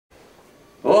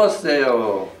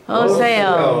Oseo!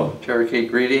 Oseo! Cherokee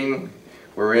greeting.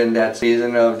 We're in that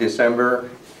season of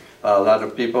December. A lot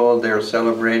of people, they're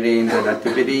celebrating the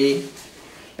Nativity.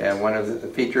 And one of the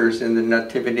features in the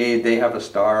Nativity, they have a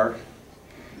star.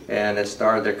 And a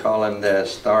star, they're calling the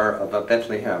Star of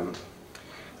Bethlehem.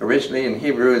 Originally in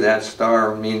Hebrew, that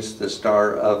star means the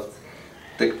star of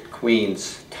the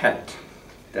Queen's tent.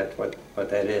 That's what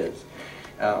that is.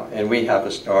 And we have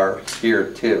a star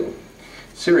here too.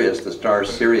 Sirius, the star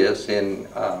Sirius in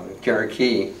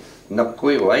Cherokee,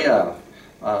 Nakuiwaya,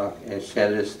 it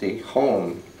said is the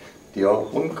home, the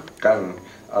ohunkan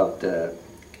of the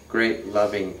great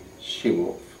loving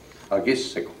she-wolf,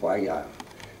 Agisikwaya.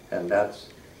 And that's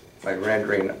my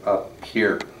rendering up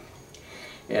here.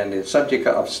 And the subject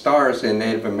of stars in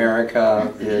Native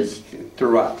America is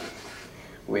Turap.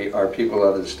 We are people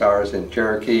of the stars in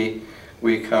Cherokee.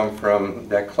 We come from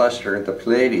that cluster, the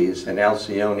Pleiades, and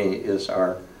Alcyone is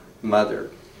our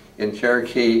mother. In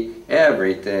Cherokee,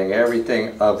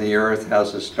 everything of the earth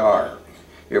has a star.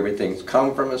 Everything's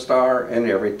come from a star, and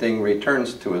everything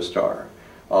returns to a star.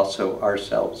 Also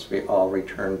ourselves, we all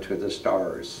return to the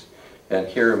stars. And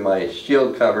here my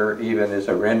shield cover even is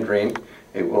a rendering,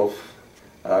 a wolf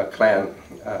clan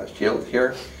shield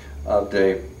here of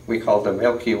the, we call the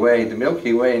Milky Way. The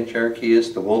Milky Way in Cherokee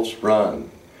is the wolf's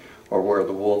run, or where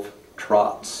the wolf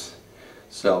trots.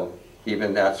 So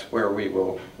even that's where we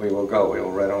will go. We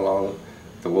will run along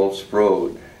the wolf's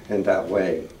road in that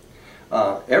way.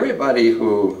 Everybody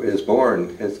who is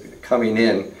born is coming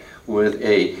in with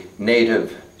a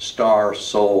native star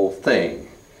soul thing.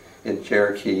 In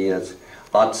Cherokee it's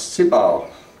Atsibao,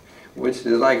 which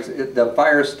is like the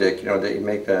fire stick, you know, that you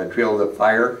make the drill the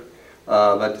fire.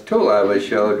 But the tool I was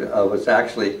showed was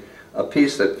actually a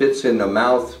piece that fits in the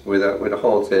mouth with a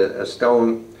hole. It's a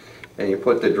stone, and you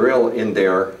put the drill in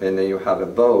there, and then you have a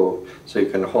bow, so you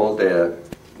can hold the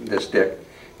stick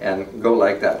and go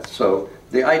like that. So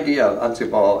the idea of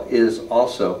Atsibal is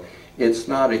also, it's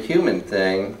not a human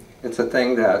thing, it's a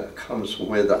thing that comes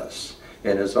with us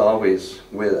and is always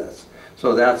with us.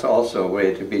 So that's also a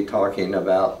way to be talking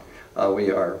about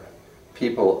we are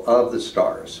people of the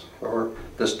stars, or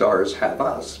the stars have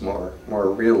us more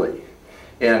really.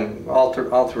 And all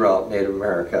throughout Native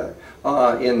America,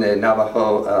 in the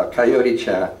Navajo Coyote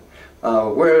chant,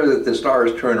 where the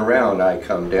stars turn around, I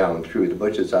come down. Through the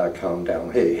bushes, I come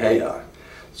down. Hey, hey.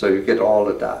 So you get all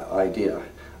of that idea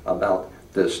about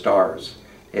the stars.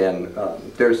 And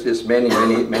there's just many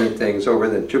things over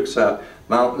the Chuksa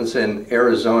Mountains in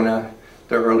Arizona.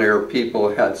 The earlier people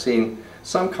had seen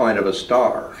some kind of a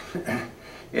star.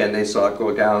 And they saw it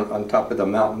go down on top of the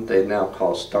mountain they now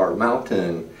call Star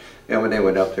Mountain. And when they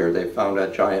went up there, they found a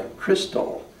giant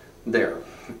crystal there.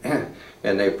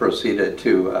 And they proceeded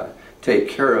to take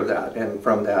care of that. And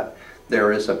from that,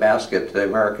 there is a basket the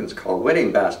Americans call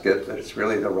wedding basket, but it's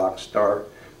really the rock star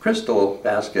crystal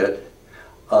basket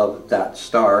of that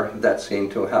star that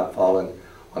seemed to have fallen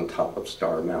on top of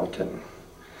Star Mountain.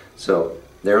 So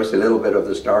there's a little bit of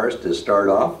the stars to start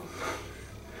off.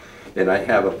 And I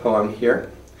have a poem here.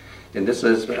 And this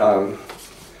is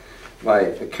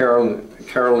by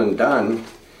Carolyn Dunn,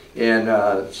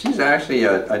 and she's actually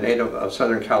a native of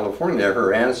Southern California.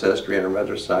 Her ancestry on her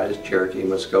mother's side is Cherokee,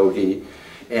 Muskogee,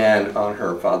 and on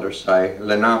her father's side,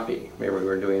 Lenape. Maybe we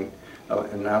were doing an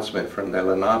announcement from the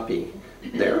Lenape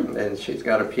there. And she's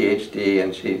got a PhD,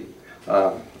 and she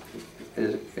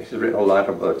has written a lot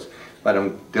of books. But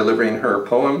I'm delivering her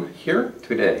poem here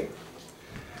today.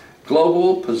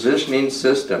 Global Positioning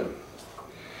System.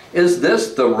 Is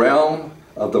this the realm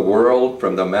of the world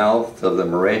from the mouth of the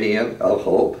meridian of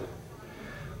hope?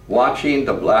 Watching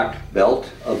the black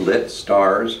belt of lit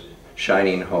stars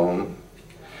shining home,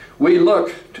 we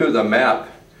look to the map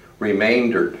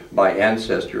remaindered by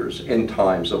ancestors in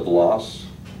times of loss,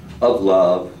 of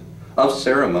love, of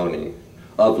ceremony,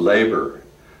 of labor,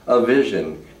 of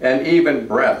vision, and even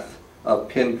breath of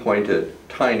pinpointed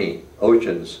tiny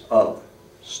oceans of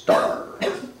star.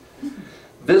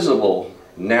 Visible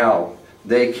now,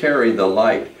 they carry the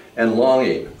light and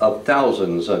longing of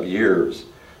thousands of years,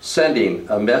 sending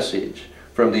a message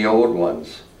from the old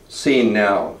ones, seen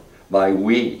now by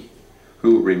we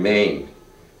who remain,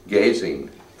 gazing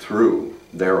through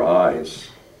their eyes.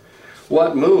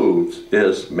 What moves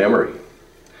is memory.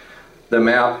 The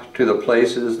map to the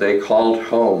places they called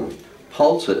home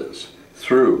pulses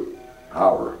through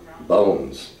our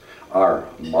bones, our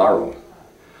marrow.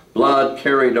 Blood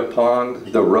carried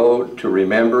upon the road to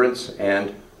remembrance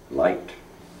and light.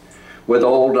 With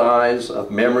old eyes of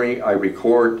memory, I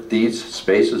record these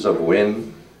spaces of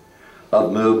wind,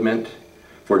 of movement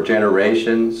for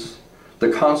generations,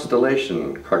 the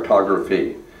constellation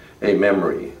cartography a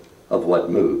memory of what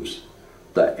moves,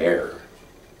 the air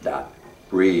that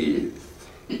breathes.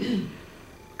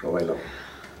 Coelho.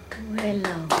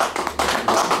 Coelho.